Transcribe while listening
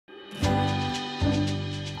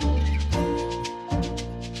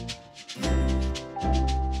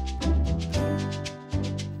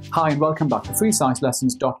Hi and welcome back to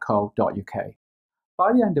freesciencelessons.co.uk.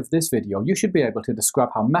 By the end of this video, you should be able to describe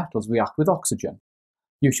how metals react with oxygen.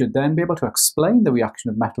 You should then be able to explain the reaction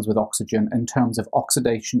of metals with oxygen in terms of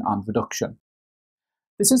oxidation and reduction.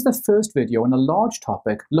 This is the first video on a large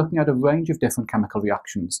topic looking at a range of different chemical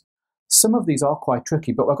reactions. Some of these are quite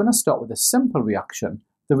tricky, but we're going to start with a simple reaction,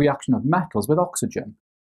 the reaction of metals with oxygen.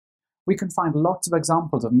 We can find lots of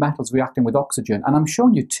examples of metals reacting with oxygen, and I'm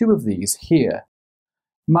showing you two of these here.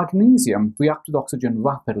 Magnesium reacts with oxygen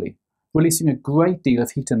rapidly, releasing a great deal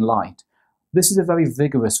of heat and light. This is a very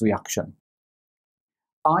vigorous reaction.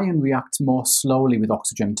 Iron reacts more slowly with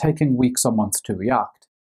oxygen, taking weeks or months to react.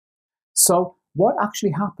 So, what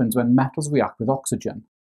actually happens when metals react with oxygen?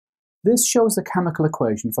 This shows the chemical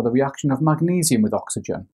equation for the reaction of magnesium with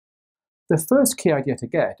oxygen. The first key idea to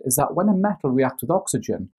get is that when a metal reacts with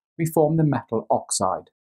oxygen, we form the metal oxide.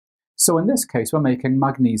 So in this case, we're making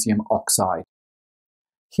magnesium oxide.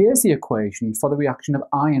 Here's the equation for the reaction of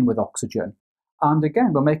iron with oxygen. And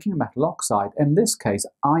again, we're making a metal oxide, in this case,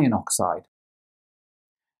 iron oxide.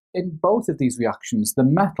 In both of these reactions, the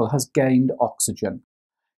metal has gained oxygen.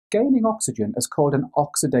 Gaining oxygen is called an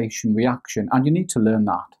oxidation reaction, and you need to learn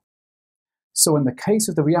that. So in the case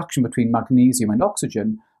of the reaction between magnesium and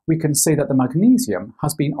oxygen, we can say that the magnesium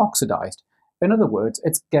has been oxidized. In other words,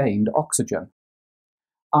 it's gained oxygen.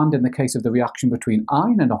 And in the case of the reaction between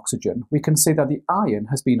iron and oxygen, we can say that the iron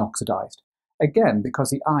has been oxidized, again because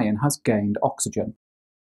the iron has gained oxygen.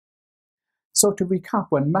 So to recap,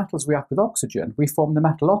 when metals react with oxygen, we form the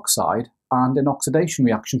metal oxide and an oxidation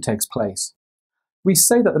reaction takes place. We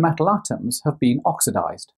say that the metal atoms have been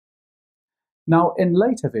oxidized. Now, in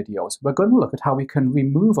later videos, we're going to look at how we can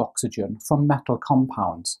remove oxygen from metal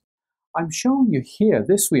compounds. I'm showing you here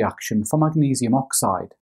this reaction for magnesium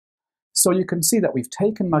oxide. So you can see that we've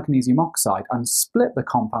taken magnesium oxide and split the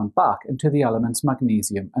compound back into the elements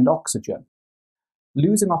magnesium and oxygen.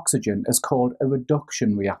 Losing oxygen is called a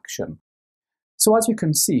reduction reaction. So as you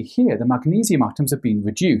can see here, the magnesium atoms have been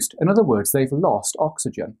reduced. In other words, they've lost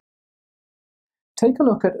oxygen. Take a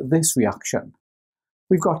look at this reaction.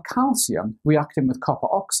 We've got calcium reacting with copper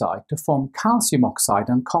oxide to form calcium oxide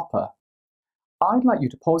and copper. I'd like you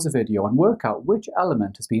to pause the video and work out which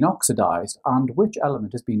element has been oxidized and which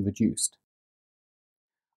element has been reduced.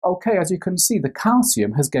 Okay, as you can see, the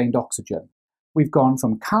calcium has gained oxygen. We've gone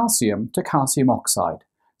from calcium to calcium oxide,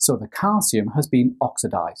 so the calcium has been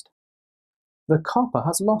oxidized. The copper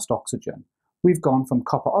has lost oxygen. We've gone from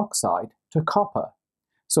copper oxide to copper,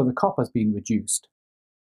 so the copper has been reduced.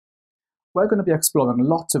 We're going to be exploring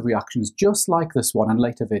lots of reactions just like this one in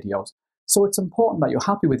later videos, so it's important that you're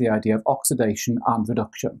happy with the idea of oxidation and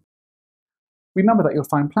reduction. Remember that you'll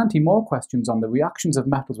find plenty more questions on the reactions of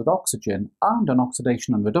metals with oxygen and on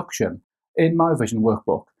oxidation and reduction in my revision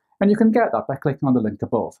workbook, and you can get that by clicking on the link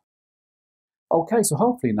above. Okay, so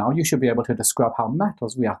hopefully now you should be able to describe how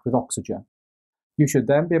metals react with oxygen. You should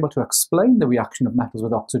then be able to explain the reaction of metals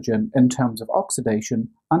with oxygen in terms of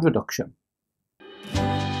oxidation and reduction.